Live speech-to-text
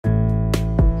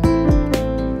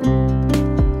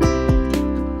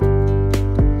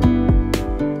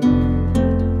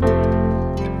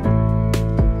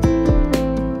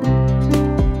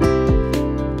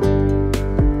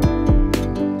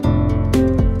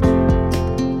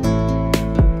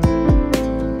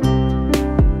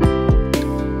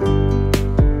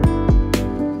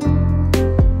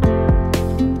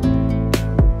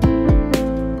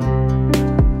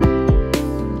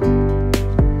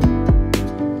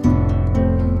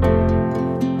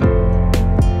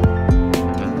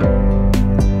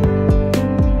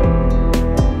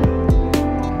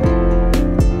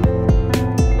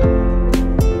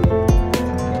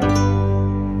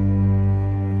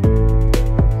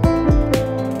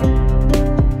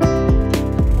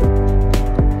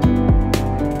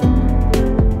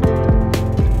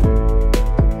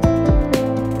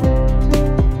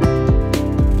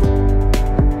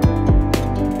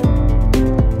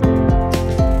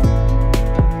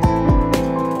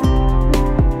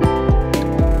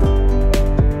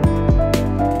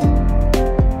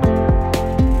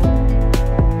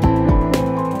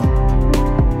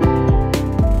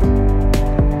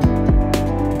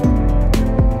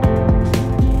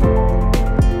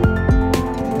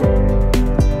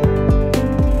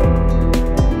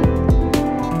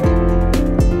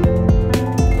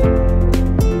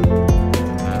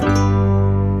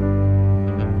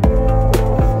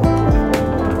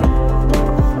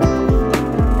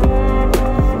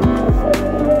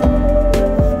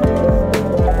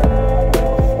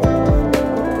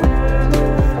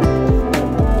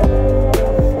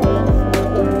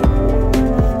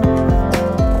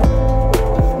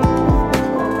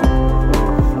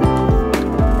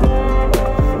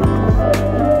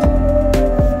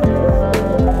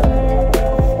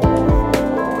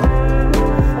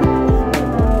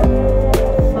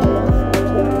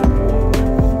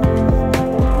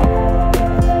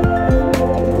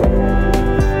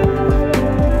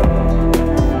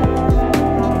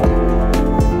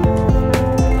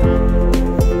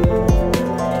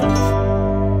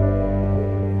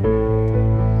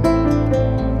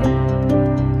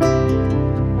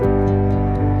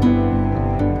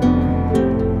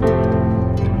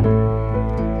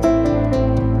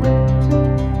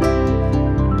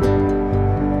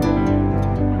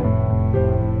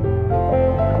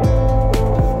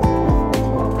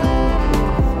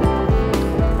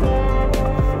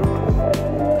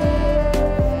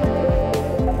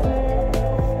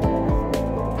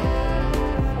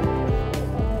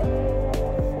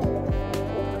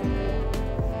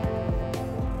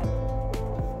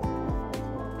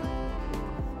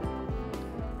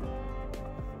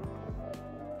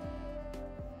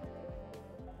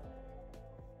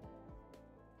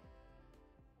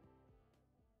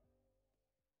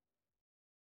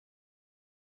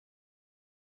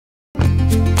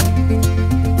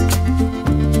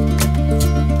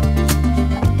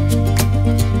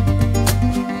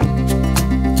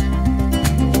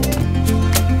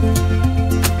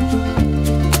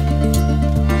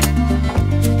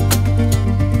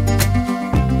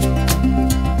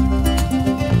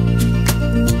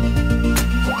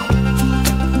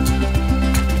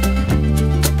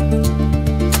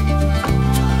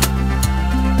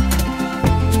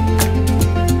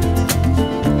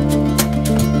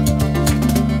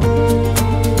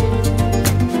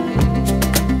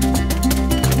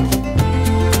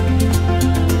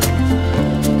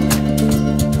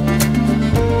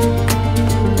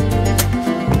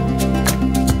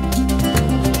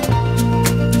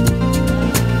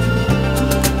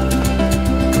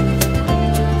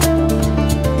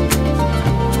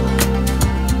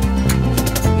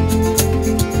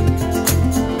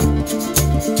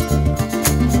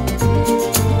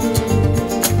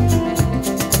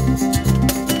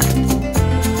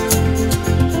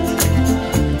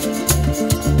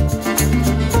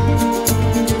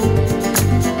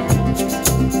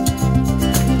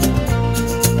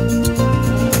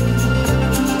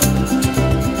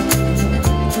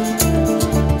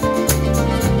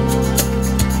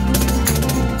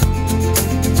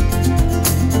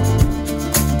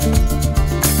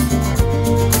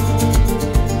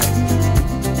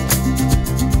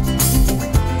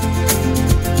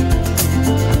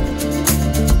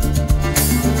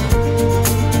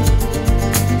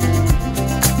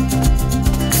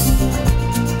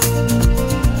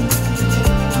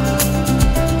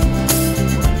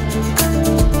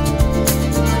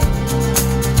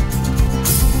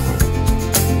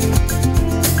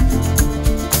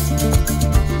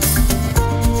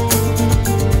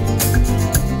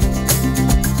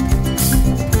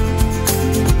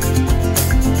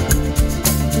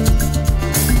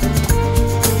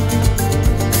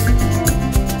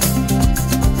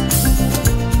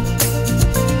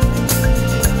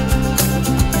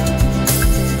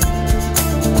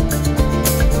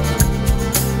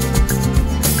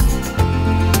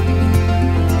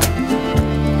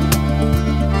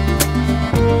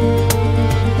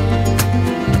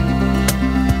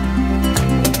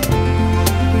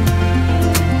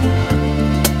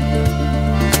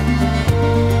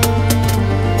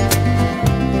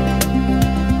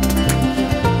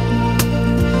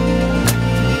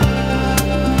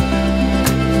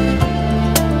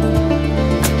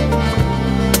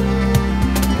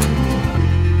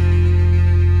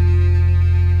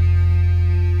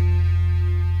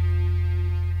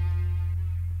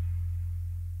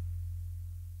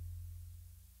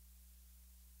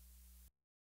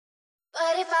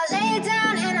if I lay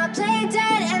down and I play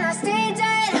dead and I stay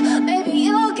dead, maybe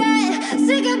you'll get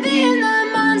sick of being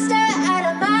the monster out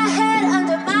of my head,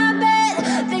 under my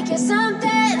bed, thinking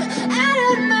something out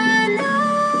of my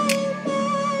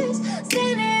nightmares,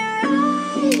 standing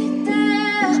right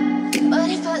there. But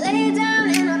if I lay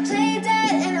down and I play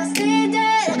dead and I stay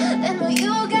dead, then will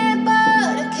you get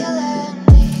bored of killing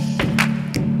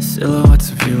me? Silhouettes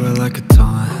of you are like a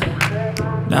taunt.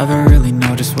 Never really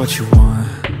know just what you want.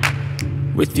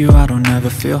 With you I don't ever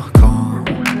feel calm.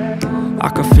 I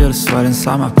can feel the sweat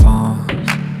inside my palms.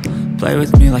 Play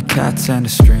with me like cats and a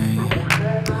string.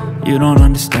 You don't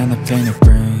understand the pain it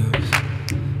brings.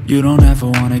 You don't ever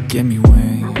wanna give me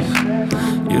wings.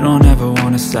 You don't ever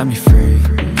wanna set me free.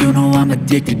 You know I'm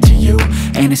addicted to you,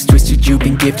 and it's twisted, you've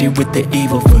been gifted with the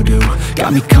evil voodoo.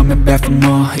 Got me coming back for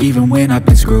more, even when I've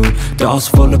been screwed. Dolls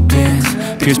full of pins,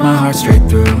 pierce my heart straight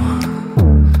through.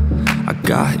 I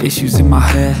got issues in my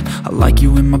head, I like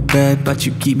you in my bed, but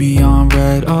you keep me on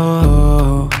red.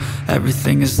 Oh,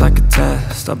 everything is like a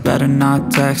test, I better not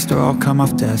text or I'll come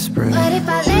off desperate. But if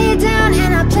I lay down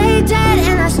and I play dead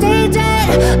and I stay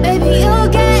dead, baby you'll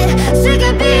get sick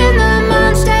of being the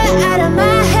monster out of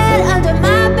my head, under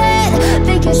my bed,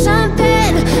 thinking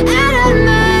something out of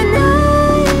my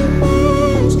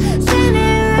nightmares,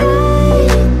 standing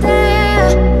right there.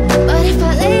 But if I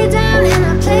lay down and I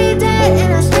play dead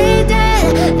and I stay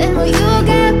dead, then will you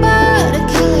get bored of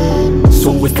killing me? So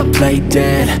if I play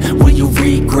dead, will you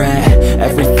regret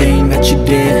everything that you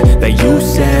did, that you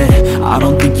said? I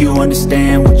don't think you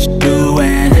understand what you're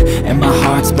doing, and my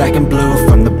heart's black and blue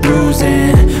from the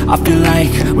bruising. I feel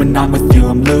like when I'm with you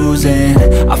I'm losing.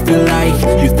 I feel like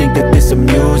you think that this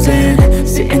amusing,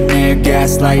 sitting there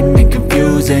gaslighting and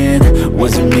confusing.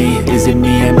 Was it me? Is it me?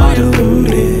 Am I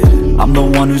deluded? I'm the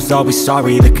one who's always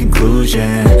sorry, the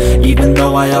conclusion, even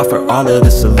though I offer all of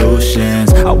the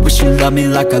solutions. I wish you loved me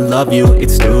like I love you,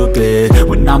 it's stupid.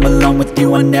 When I'm alone with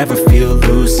you I never feel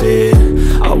lucid.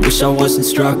 I wish I wasn't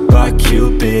struck by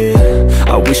Cupid.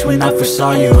 I wish when I first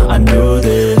saw you I knew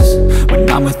this. When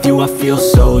I'm with you I feel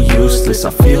so useless, I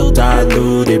feel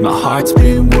diluted, my heart's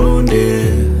been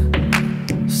wounded.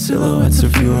 Silhouettes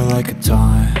of you are like a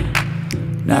taunt.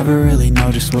 Never really know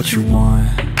just what you want.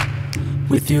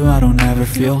 With you I don't ever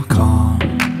feel calm.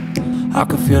 I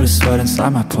can feel the sweat inside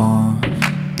my palms.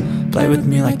 Play with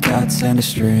me like cats and a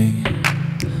string.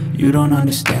 You don't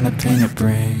understand the pain it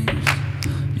brings.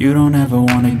 You don't ever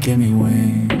wanna give me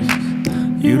wings.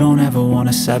 You don't ever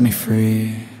wanna set me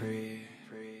free.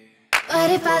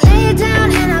 But if I lay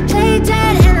down and I play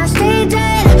dead and I stay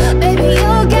dead, baby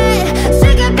you'll get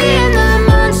sick of being the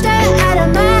monster out of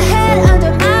my head,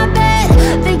 under my bed,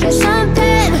 thinking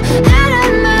something out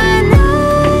of my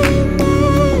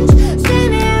nightmares,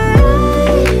 standing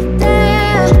right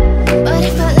there. But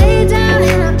if I lay down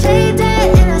and I play dead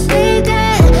and I stay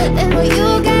dead, then will you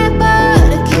get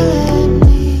bored of killing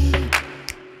me?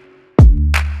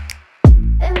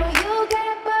 Then will you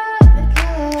get bored of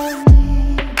killing me?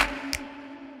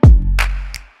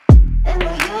 Then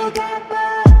will you get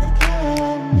bored of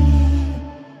killing me?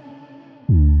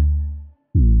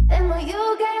 Then will you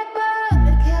get bored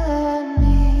of killing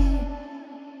me?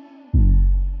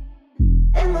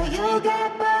 Then will you get